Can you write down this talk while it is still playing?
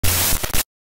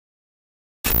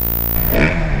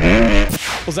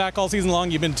Well, Zach, all season long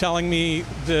you've been telling me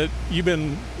that you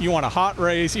want a hot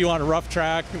race, you want a rough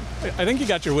track. I think you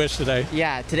got your wish today.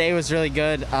 Yeah, today was really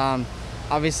good.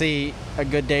 Obviously a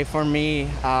good day for me.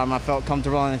 I felt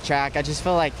comfortable on the track. I just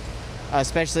feel like,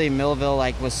 especially Millville,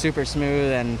 was super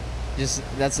smooth, and just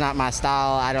that's not my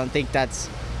style. I don't think that's,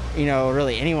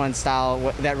 really anyone's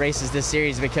style that races this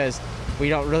series, because we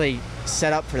don't really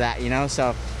set up for that,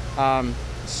 So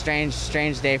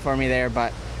strange day for me there,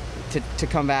 but to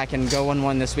come back and go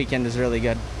 1-1 this weekend is really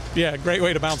good. Yeah, great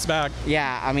way to bounce back.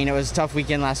 Yeah, I mean, it was a tough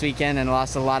weekend last weekend and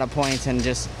lost a lot of points and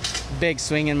just big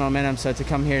swing in momentum. So to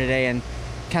come here today and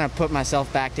kind of put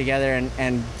myself back together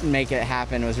and make it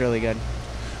happen was really good.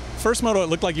 First moto, it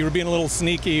looked like you were being a little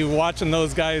sneaky, watching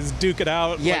those guys duke it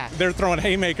out. Yeah. Like they're throwing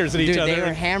haymakers at each other. They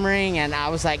were hammering, and I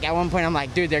was like, at one point, I'm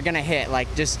like, dude, they're going to hit.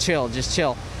 Just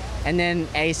chill. And then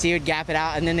AC would gap it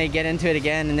out, and then they'd get into it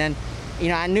again. And then,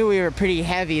 I knew we were pretty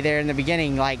heavy there in the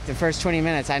beginning. The first 20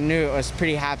 minutes, I knew it was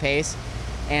pretty high pace.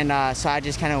 And so I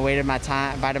just kind of bided my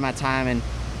time, and,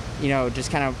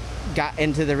 just kind of got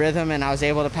into the rhythm, and I was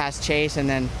able to pass Chase and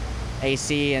then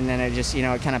AC, and then it just,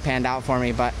 it kind of panned out for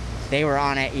me. But they were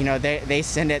on it. They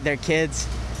send it, their kids,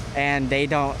 and they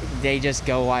just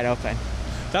go wide open.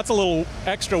 That's a little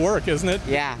extra work, isn't it?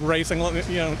 Yeah. Racing,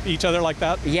 each other like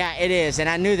that. Yeah, it is. And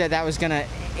I knew that was going to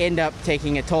end up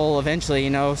taking a toll eventually,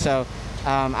 So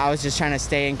I was just trying to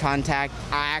stay in contact.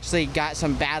 I actually got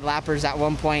some bad lappers at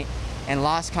one point and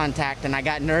lost contact, and I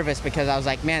got nervous because I was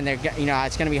like, man, it's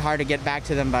going to be hard to get back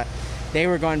to them. But they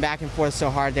were going back and forth so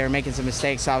hard, they were making some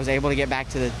mistakes. So I was able to get back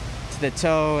to the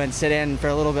toe and sit in for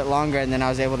a little bit longer, and then I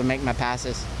was able to make my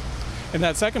passes. In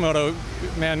that second moto,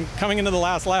 man, coming into the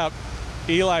last lap,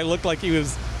 Eli looked like he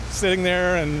was sitting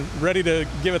there and ready to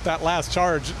give it that last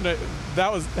charge. That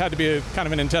had to be kind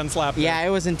of an intense lap there. Yeah,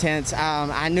 it was intense.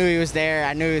 I knew he was there.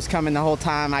 I knew he was coming the whole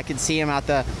time. I could see him out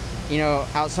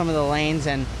out some of the lanes,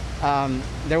 and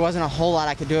there wasn't a whole lot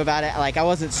I could do about it. I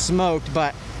wasn't smoked,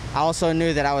 but I also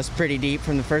knew that I was pretty deep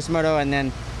from the first moto, and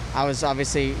then I was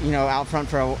obviously, out front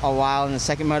for a while in the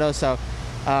second moto, so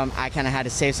I kind of had to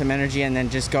save some energy and then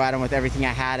just go at him with everything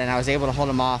I had, and I was able to hold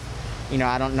him off.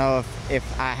 I don't know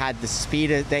if I had the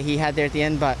speed that he had there at the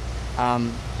end, but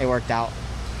it worked out.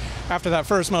 After that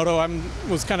first moto, I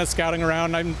was kind of scouting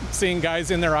around. I'm seeing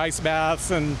guys in their ice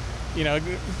baths and,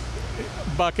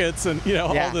 buckets and,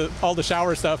 all the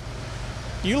shower stuff.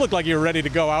 You look like you're ready to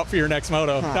go out for your next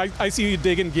moto. Huh. I see you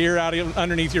digging gear out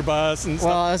underneath your bus and stuff.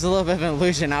 Well, it was a little bit of an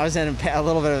illusion. I was in a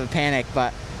little bit of a panic,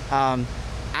 but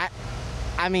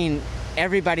I mean,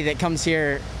 everybody that comes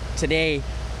here today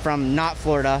from not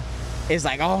Florida is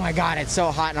like, oh my God, it's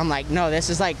so hot. And I'm like, no, this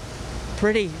is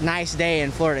pretty nice day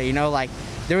in Florida,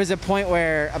 There was a point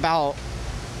where about,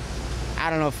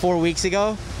 4 weeks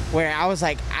ago, where I was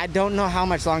like, I don't know how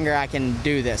much longer I can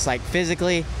do this.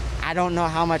 Physically, I don't know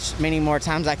how many more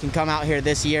times I can come out here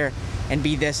this year and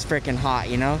be this freaking hot,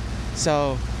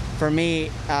 So for me,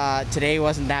 today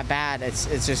wasn't that bad.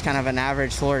 It's just kind of an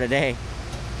average Florida day.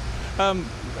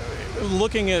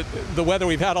 Looking at the weather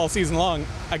we've had all season long,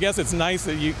 I guess it's nice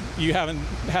that you haven't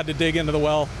had to dig into the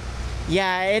well.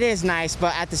 Yeah, it is nice,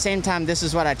 but at the same time, this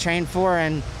is what I trained for,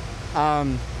 and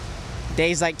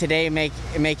days like today make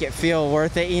it feel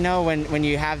worth it, when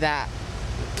you have that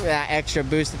extra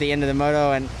boost at the end of the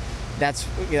moto, and that's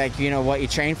what you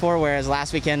train for. Whereas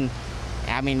last weekend,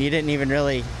 I mean, you didn't even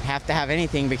really have to have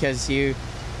anything because it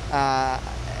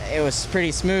was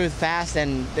pretty smooth, fast,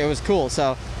 and it was cool.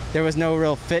 So there was no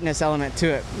real fitness element to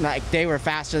it. They were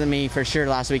faster than me for sure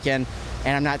last weekend,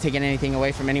 and I'm not taking anything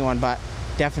away from anyone, but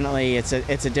definitely it's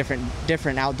a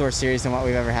different outdoor series than what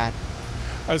we've ever had.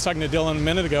 I was talking to Dylan a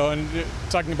minute ago and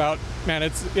talking about, man,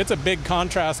 it's a big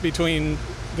contrast between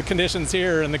the conditions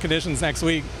here and the conditions next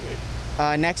week.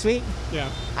 Next week? Yeah.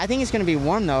 I think it's going to be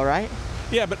warm though, right?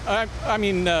 Yeah, but I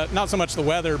mean, not so much the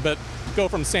weather, but go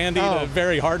from sandy to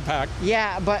very hard packed.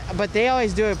 Yeah, but they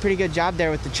always do a pretty good job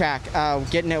there with the track,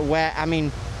 getting it wet. I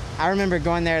mean, I remember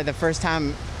going there the first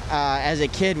time as a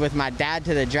kid with my dad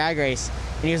to the drag race,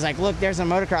 and he was like, look, there's a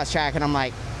motocross track, and I'm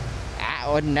like,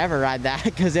 I would never ride that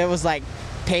because it was like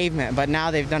pavement. But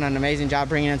now they've done an amazing job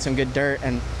bringing in some good dirt,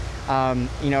 and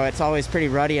it's always pretty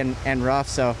ruddy and rough,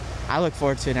 so I look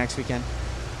forward to it next weekend.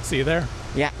 See you there.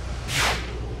 Yeah.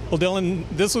 Well, Dylan,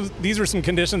 these were some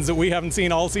conditions that we haven't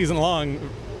seen all season long.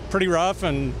 Pretty rough,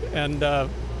 and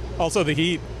also the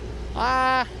heat.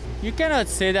 You cannot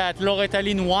say that. Loretta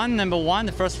Lynn won, number one.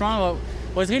 The first round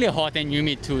was really hot and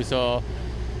humid too. So,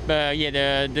 but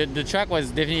yeah, the track was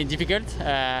definitely difficult.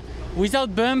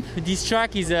 Without bump, this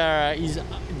track is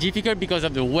difficult because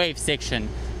of the wave section.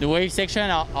 The wave section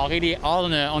are really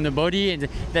hard on the body, and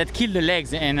that kill the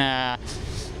legs. And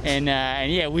And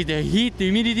yeah, with the heat, the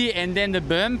humidity, and then the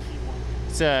bump,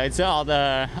 it's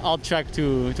a hard track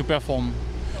to perform.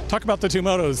 Talk about the two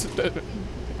motos.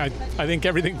 I think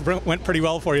everything went pretty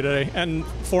well for you today, and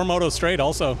 4 motos straight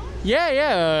also.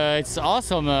 Yeah, it's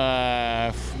awesome.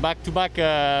 Back-to-back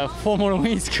 4 moto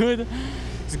wins, good.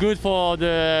 It's good for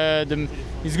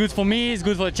it's good for me. It's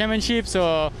good for the championship.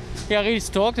 So yeah, really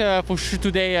stoked for sure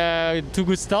today. 2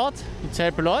 good starts. It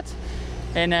helped a lot,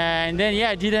 and then yeah,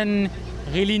 I didn't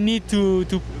really need to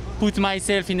put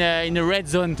myself in the red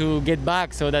zone to get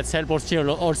back. So that's helped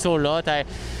also a lot.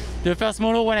 The first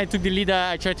moto, when I took the lead,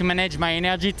 I tried to manage my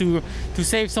energy to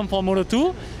save some for Moto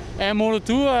 2. And Moto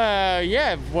 2,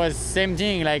 yeah, was same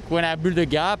thing. Like when I build a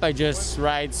gap, I just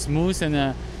ride smooth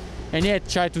and yeah,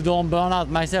 try to don't burn out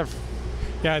myself.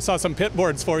 Yeah, I saw some pit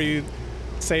boards for you.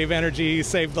 Save energy,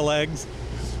 save the legs.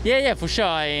 Yeah, for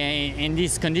sure. In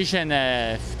this condition,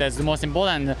 that's the most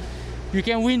important. You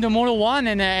can win the Moto 1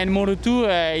 and Moto 2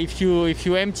 if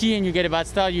you empty and you get a bad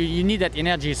start. You need that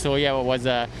energy. So yeah, it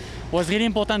was really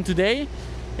important today,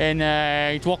 and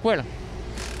it worked well.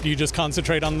 Do you just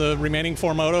concentrate on the remaining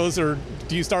 4 motos, or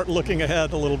do you start looking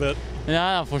ahead a little bit?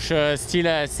 No, for sure.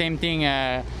 Still same thing.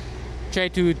 Try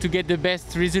to get the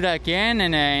best result I can,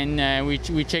 and we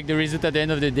check the result at the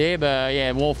end of the day. But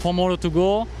yeah, well, 4 moto to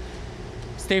go.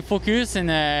 Stay focused,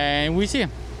 and we see.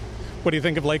 What do you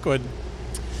think of Lakewood?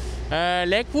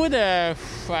 Lakewood,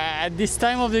 at this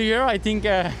time of the year, I think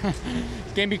it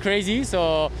can be crazy.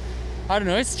 So I don't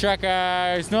know. It's track.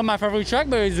 It's not my favorite track,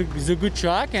 but it's a good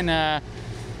track. And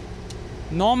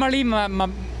normally, my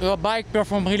bike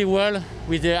performs really well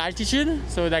with the altitude,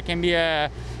 so that can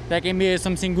be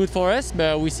something good for us.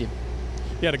 But we see.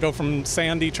 Yeah, to go from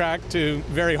sandy track to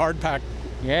very hard pack.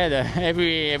 Yeah,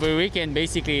 every weekend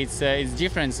basically it's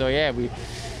different. So yeah,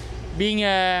 being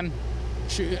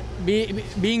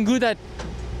good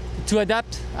to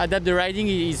adapt the riding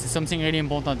is something really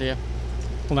important here.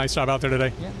 Well, nice job out there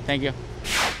today. Yeah, thank you.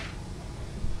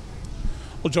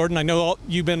 Well, Jordan, I know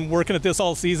you've been working at this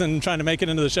all season, trying to make it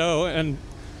into the show, and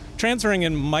transferring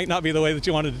in might not be the way that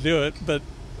you wanted to do it, but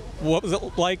what was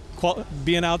it like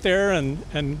being out there and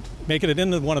making it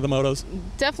into one of the motos?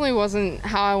 Definitely wasn't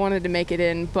how I wanted to make it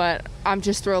in, but I'm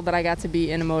just thrilled that I got to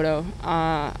be in a moto.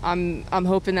 I'm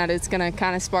hoping that it's going to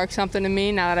kind of spark something in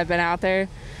me now that I've been out there,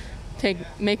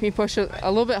 make me push a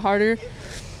little bit harder.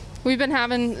 We've been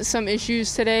having some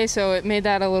issues today, so it made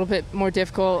that a little bit more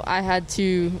difficult. I had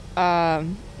to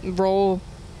roll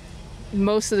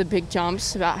most of the big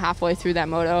jumps about halfway through that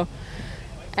moto,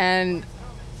 and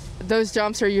those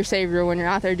jumps are your savior when you're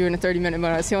out there doing a 30-minute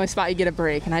moto. It's the only spot you get a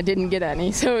break, and I didn't get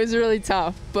any, so it was really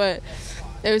tough. But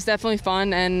it was definitely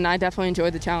fun, and I definitely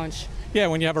enjoyed the challenge. Yeah,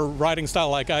 when you have a riding style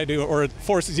like I do, or it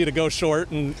forces you to go short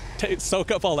and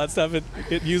soak up all that stuff,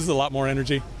 it uses a lot more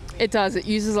energy. It does. It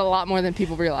uses a lot more than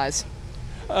people realize.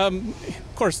 Of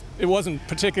course, it wasn't a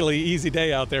particularly easy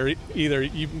day out there either.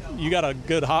 You got a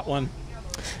good hot one.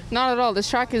 Not at all. This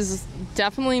track is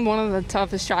definitely one of the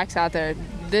toughest tracks out there.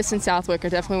 This and Southwick are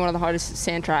definitely one of the hardest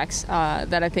sand tracks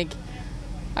that I think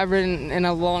I've ridden in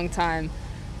a long time.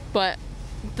 But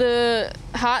the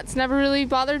hot's never really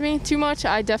bothered me too much.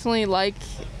 I definitely like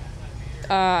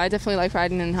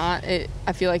riding in hot.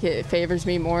 I feel like it favors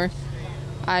me more.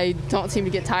 I don't seem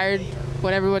to get tired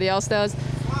when everybody else does.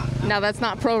 Now that's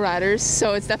not pro riders,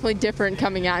 so it's definitely different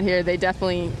coming out here. They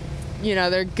definitely,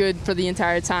 they're good for the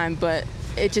entire time, but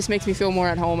it just makes me feel more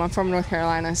at home. I'm from North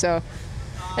Carolina, so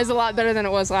it's a lot better than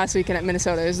it was last weekend at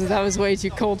Minnesota. That was way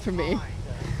too cold for me.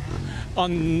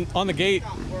 On the gate,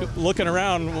 looking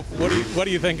around, what are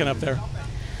you thinking up there?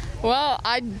 Well,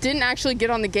 I didn't actually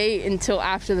get on the gate until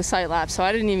after the sight lap, so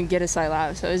I didn't even get a sight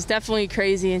lap. So it was definitely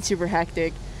crazy and super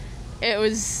hectic. It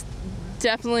was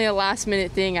definitely a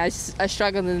last-minute thing. I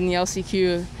struggled in the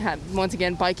LCQ, had, once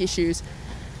again, bike issues.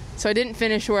 So I didn't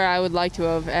finish where I would like to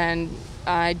have, and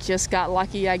I just got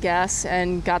lucky, I guess,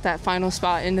 and got that final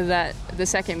spot into the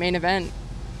second main event.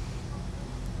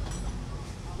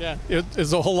 Yeah, it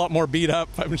was a whole lot more beat up,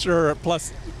 I'm sure,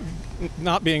 plus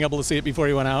not being able to see it before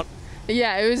you went out.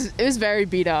 Yeah, it was very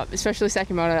beat up, especially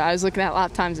second moto. I was looking at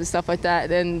lap times and stuff like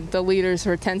that, and the leaders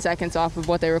were 10 seconds off of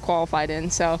what they were qualified in.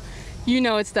 So,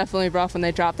 it's definitely rough when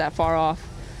they drop that far off.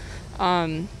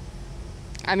 I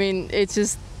mean,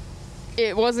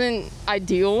 it wasn't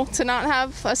ideal to not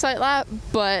have a sight lap,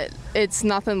 but it's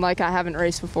nothing like I haven't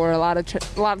raced before. A lot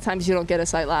of times you don't get a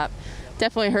sight lap.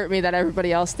 Definitely hurt me that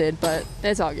everybody else did, but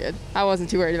it's all good. I wasn't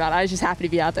too worried about it. I was just happy to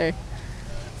be out there.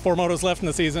 4 motos left in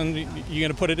the season. You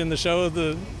gonna put it in the show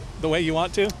the way you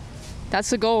want to?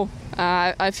 That's the goal.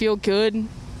 I feel good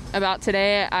about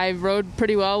today. I rode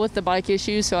pretty well with the bike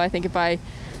issues, so I think if I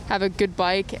have a good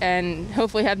bike, and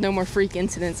hopefully have no more freak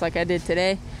incidents like I did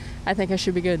today. I think I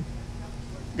should be good.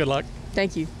 Good luck.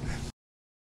 Thank you.